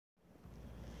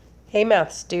Hey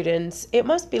math students, it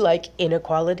must be like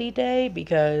inequality day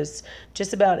because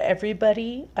just about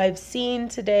everybody I've seen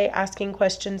today asking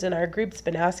questions in our group's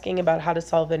been asking about how to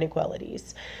solve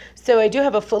inequalities. So I do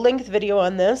have a full-length video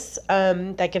on this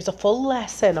that gives a full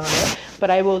lesson on it, but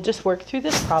I will just work through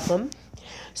this problem.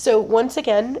 So once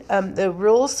again, the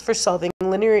rules for solving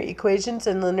linear equations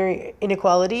and linear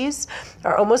inequalities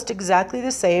are almost exactly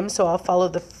the same. So I'll follow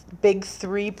the big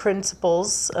three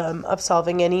principles of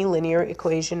solving any linear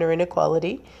equation or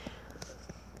inequality.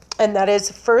 And that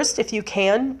is, first, if you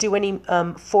can, do any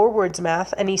forwards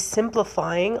math, any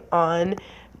simplifying on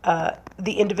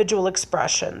the individual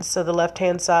expressions. So the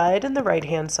left-hand side and the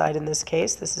right-hand side in this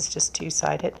case. This is just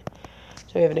two-sided.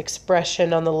 So we have an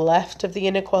expression on the left of the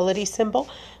inequality symbol.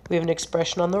 We have an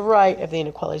expression on the right of the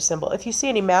inequality symbol. If you see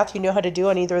any math you know how to do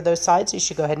on either of those sides, you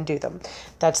should go ahead and do them.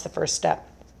 That's the first step.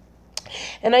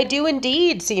 And I do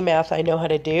indeed see math I know how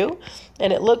to do.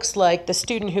 And it looks like the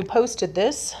student who posted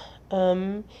this, I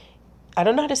don't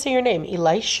know how to say your name,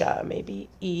 Elisha, maybe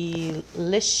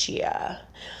Elisha.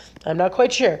 I'm not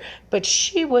quite sure. But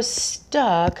she was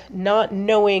stuck not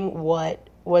knowing what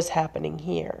was happening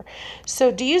here.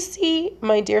 So do you see,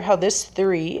 my dear, how this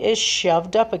 3 is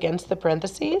shoved up against the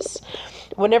parentheses?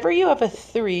 Whenever you have a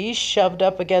 3 shoved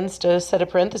up against a set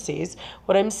of parentheses,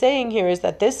 what I'm saying here is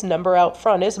that this number out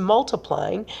front is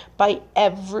multiplying by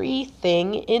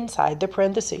everything inside the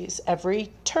parentheses.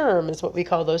 Every term is what we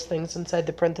call those things inside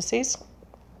the parentheses.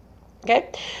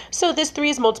 Okay, so this 3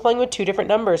 is multiplying with two different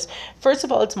numbers. First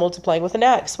of all, it's multiplying with an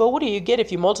x. Well, what do you get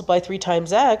if you multiply 3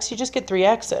 times x? You just get 3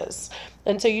 x's.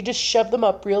 And so you just shove them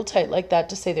up real tight like that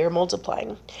to say they're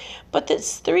multiplying. But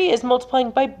this 3 is multiplying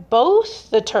by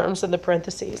both the terms in the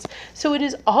parentheses. So it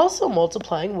is also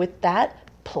multiplying with that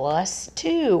plus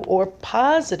 2 or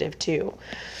positive 2.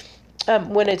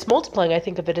 When it's multiplying, I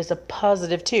think of it as a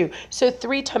positive 2. So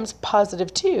 3 times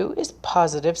positive 2 is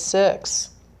positive 6.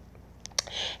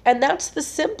 And that's the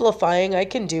simplifying I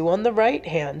can do on the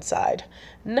right-hand side.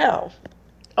 Now,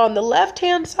 on the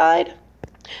left-hand side,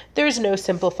 there's no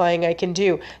simplifying I can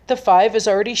do. The 5 is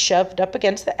already shoved up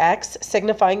against the x,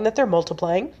 signifying that they're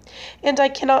multiplying. And I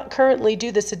cannot currently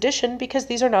do this addition because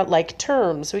these are not like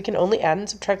terms. We can only add and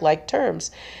subtract like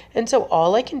terms. And so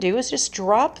all I can do is just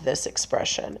drop this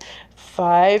expression.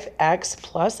 5x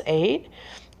plus 8.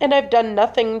 And I've done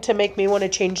nothing to make me want to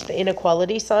change the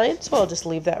inequality sign, so I'll just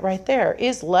leave that right there,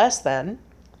 is less than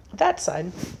that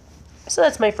sign. So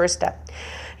that's my first step.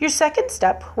 Your second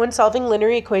step when solving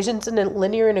linear equations and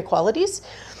linear inequalities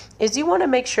is you want to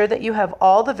make sure that you have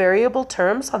all the variable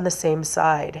terms on the same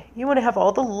side. You want to have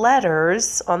all the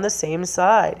letters on the same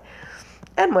side.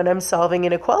 And when I'm solving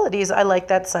inequalities, I like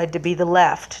that side to be the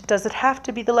left. Does it have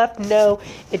to be the left? No,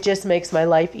 it just makes my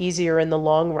life easier in the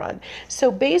long run.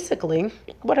 So basically,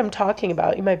 what I'm talking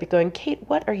about, you might be going, Kate,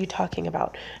 what are you talking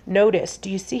about? Notice, do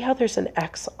you see how there's an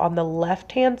X on the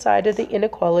left-hand side of the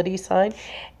inequality sign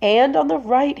and on the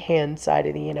right-hand side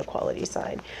of the inequality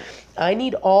sign? I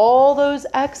need all those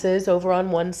X's over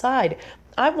on one side.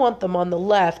 I want them on the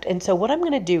left, and so what I'm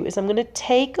going to do is I'm going to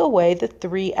take away the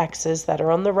 3 x's that are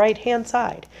on the right-hand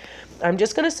side. I'm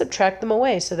just going to subtract them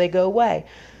away so they go away.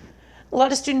 A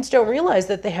lot of students don't realize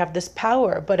that they have this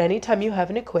power, but anytime you have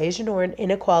an equation or an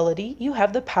inequality, you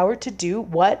have the power to do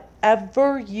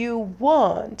whatever you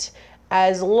want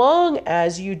as long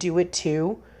as you do it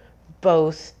to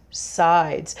both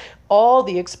sides. All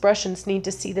the expressions need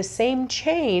to see the same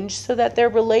change so that their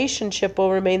relationship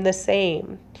will remain the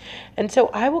same. And so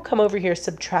I will come over here,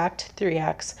 subtract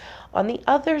 3x on the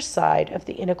other side of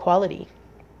the inequality.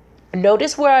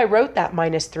 Notice where I wrote that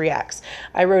minus 3x.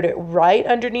 I wrote it right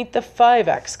underneath the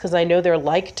 5x because I know they're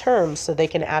like terms so they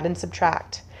can add and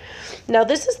subtract. Now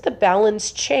this is the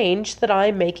balance change that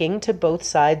I'm making to both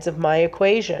sides of my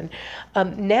equation.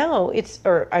 Now it's,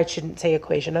 or I shouldn't say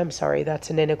equation, I'm sorry,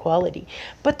 that's an inequality.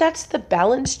 But that's the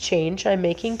balance change I'm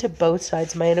making to both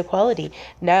sides of my inequality.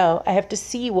 Now I have to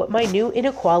see what my new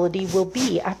inequality will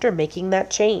be after making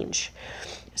that change.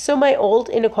 So my old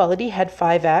inequality had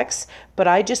 5x, but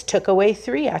I just took away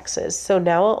 3 x's. So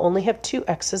now I'll only have 2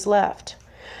 x's left.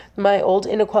 My old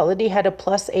inequality had a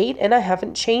plus 8, and I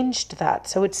haven't changed that,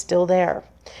 so it's still there.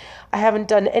 I haven't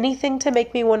done anything to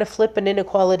make me want to flip an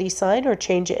inequality sign or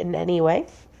change it in any way.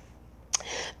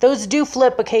 Those do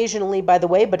flip occasionally, by the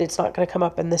way, but it's not going to come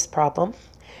up in this problem.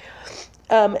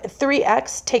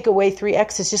 3x, take away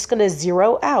 3x is just going to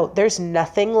zero out. There's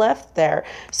nothing left there.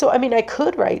 So, I mean, I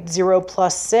could write 0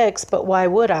 plus 6, but why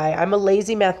would I? I'm a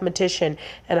lazy mathematician,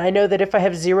 and I know that if I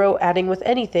have 0 adding with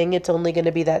anything, it's only going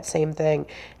to be that same thing.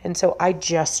 And so I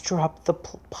just dropped the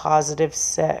positive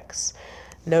 6.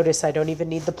 Notice I don't even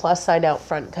need the plus sign out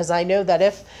front because I know that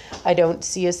if I don't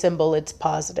see a symbol, it's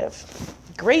positive.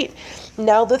 Great.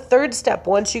 Now the third step,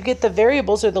 once you get the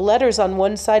variables or the letters on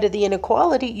one side of the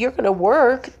inequality, you're going to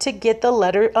work to get the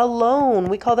letter alone.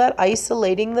 We call that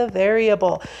isolating the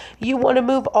variable. You want to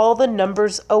move all the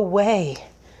numbers away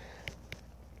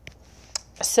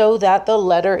so that the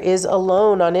letter is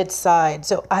alone on its side.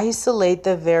 So isolate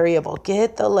the variable,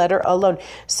 get the letter alone.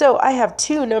 So I have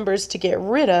two numbers to get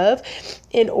rid of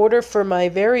in order for my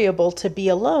variable to be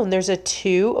alone. There's a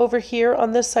 2 over here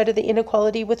on this side of the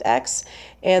inequality with x,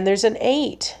 and there's an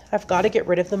 8. I've got to get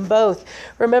rid of them both.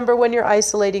 Remember, when you're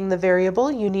isolating the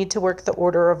variable, you need to work the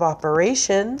order of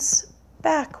operations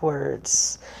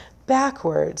backwards.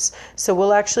 So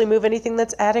we'll actually move anything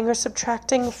that's adding or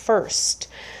subtracting first.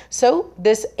 So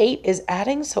this 8 is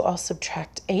adding, so I'll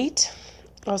subtract 8.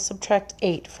 I'll subtract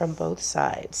 8 from both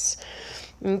sides.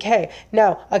 Okay,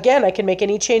 now again, I can make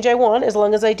any change I want as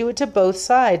long as I do it to both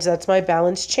sides. That's my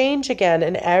balance change again.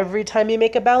 And every time you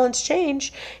make a balance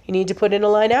change, you need to put in a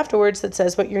line afterwards that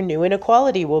says what your new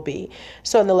inequality will be.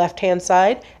 So on the left-hand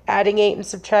side, adding 8 and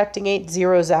subtracting 8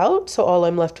 zeroes out, so all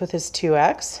I'm left with is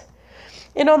 2x.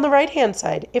 And on the right-hand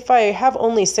side, if I have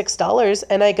only $6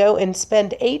 and I go and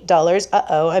spend $8,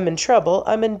 uh-oh, I'm in trouble.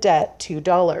 I'm in debt,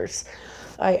 $2.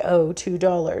 I owe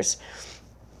 $2.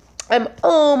 I'm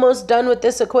almost done with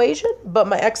this equation, but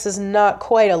my x is not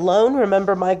quite alone.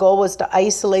 Remember, my goal was to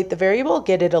isolate the variable,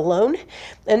 get it alone.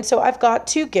 And so I've got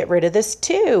to get rid of this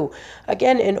 2.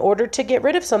 Again, in order to get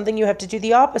rid of something, you have to do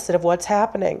the opposite of what's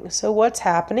happening. So what's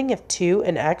happening if 2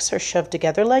 and x are shoved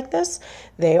together like this?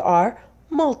 They are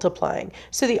multiplying.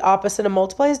 So the opposite of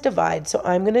multiply is divide. So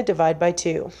I'm going to divide by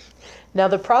 2. Now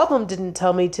the problem didn't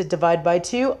tell me to divide by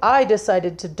 2. I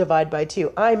decided to divide by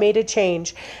 2. I made a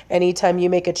change. Anytime you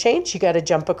make a change, you got to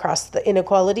jump across the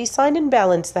inequality sign and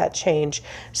balance that change.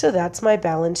 So that's my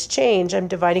balance change. I'm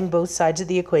dividing both sides of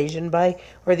the equation by,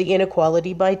 or the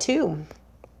inequality, by 2.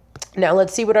 Now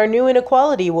let's see what our new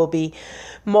inequality will be.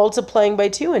 Multiplying by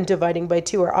 2 and dividing by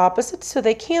 2 are opposites, so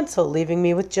they cancel, leaving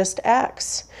me with just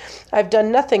x. I've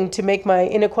done nothing to make my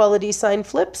inequality sign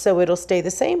flip, so it'll stay the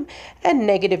same. And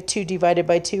negative 2 divided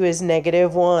by 2 is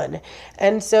negative 1.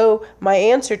 And so my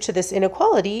answer to this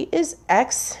inequality is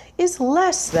x is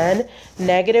less than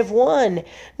negative 1.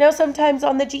 Now sometimes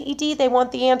on the GED they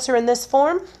want the answer in this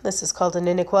form. This is called an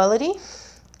inequality.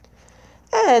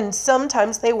 And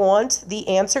sometimes they want the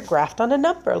answer graphed on a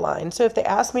number line. So if they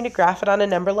asked me to graph it on a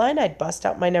number line, I'd bust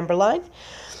out my number line.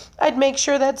 I'd make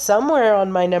sure that somewhere on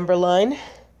my number line,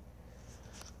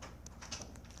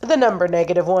 the number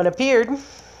negative 1 appeared.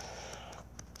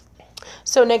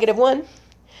 So negative 1,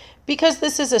 because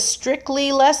this is a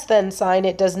strictly less than sign,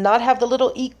 it does not have the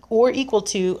little or equal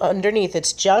to underneath.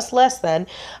 It's just less than.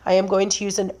 I am going to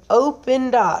use an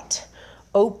open dot.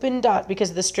 Open dot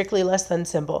because of the strictly less than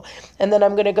symbol. And then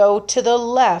I'm going to go to the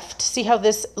left. See how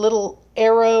this little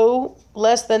arrow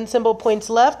less than symbol points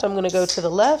left? I'm going to go to the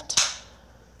left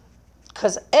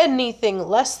because anything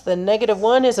less than negative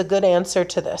 1 is a good answer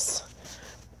to this.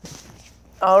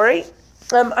 All right.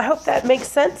 I hope that makes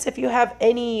sense. If you have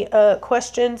any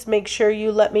questions, make sure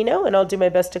you let me know and I'll do my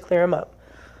best to clear them up.